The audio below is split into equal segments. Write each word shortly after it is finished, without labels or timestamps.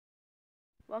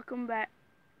Welcome back.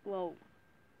 Whoa,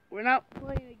 we're not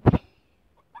playing a game.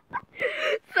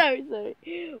 sorry.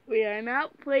 We are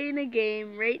not playing a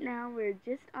game right now. We're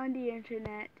just on the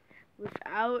internet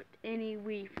without any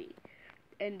Wi-Fi.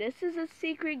 And this is a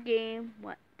secret game.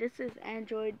 This is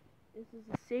Android. This is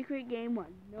a secret game. What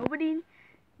nobody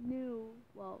knew.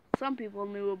 Well, some people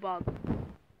knew about it.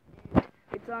 And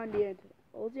it's on the internet.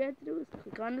 All you have to do is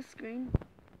click on the screen,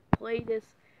 play this.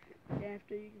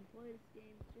 After you can play this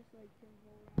game just like Tim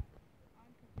Hortons on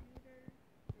computer.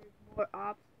 There's more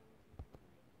options.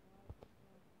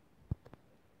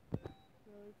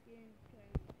 So this game is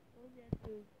kind of all you have to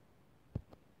do.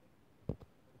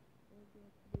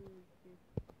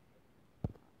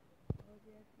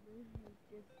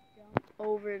 Just jump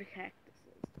over the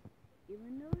cactuses.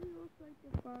 Even though they look like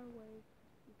they're far away,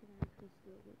 you can actually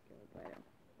still get killed by them.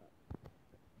 But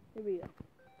here we go.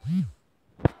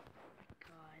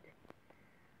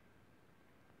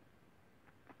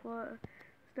 But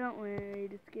don't worry,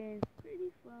 this game's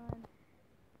pretty fun.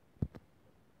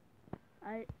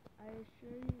 I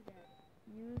assure you that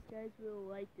you guys will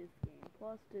like this game.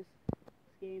 Plus, this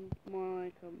game's more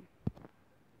like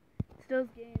it's those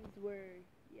games where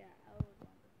I would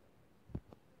want to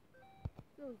play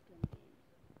those kind of games.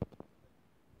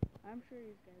 I'm sure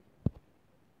you guys will.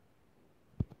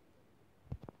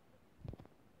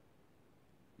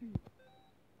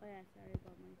 Oh yeah, sorry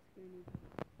about my screen.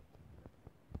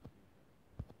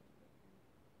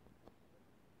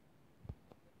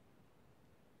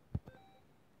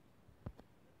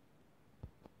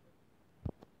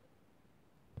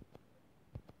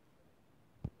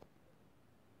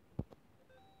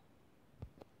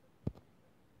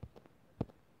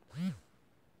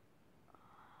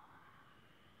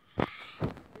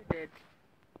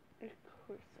 Of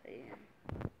course I am.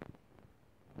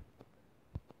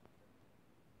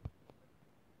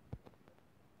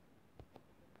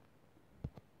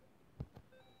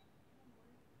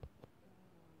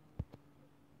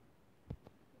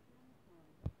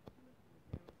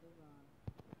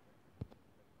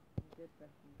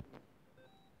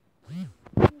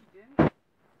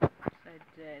 I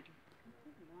did.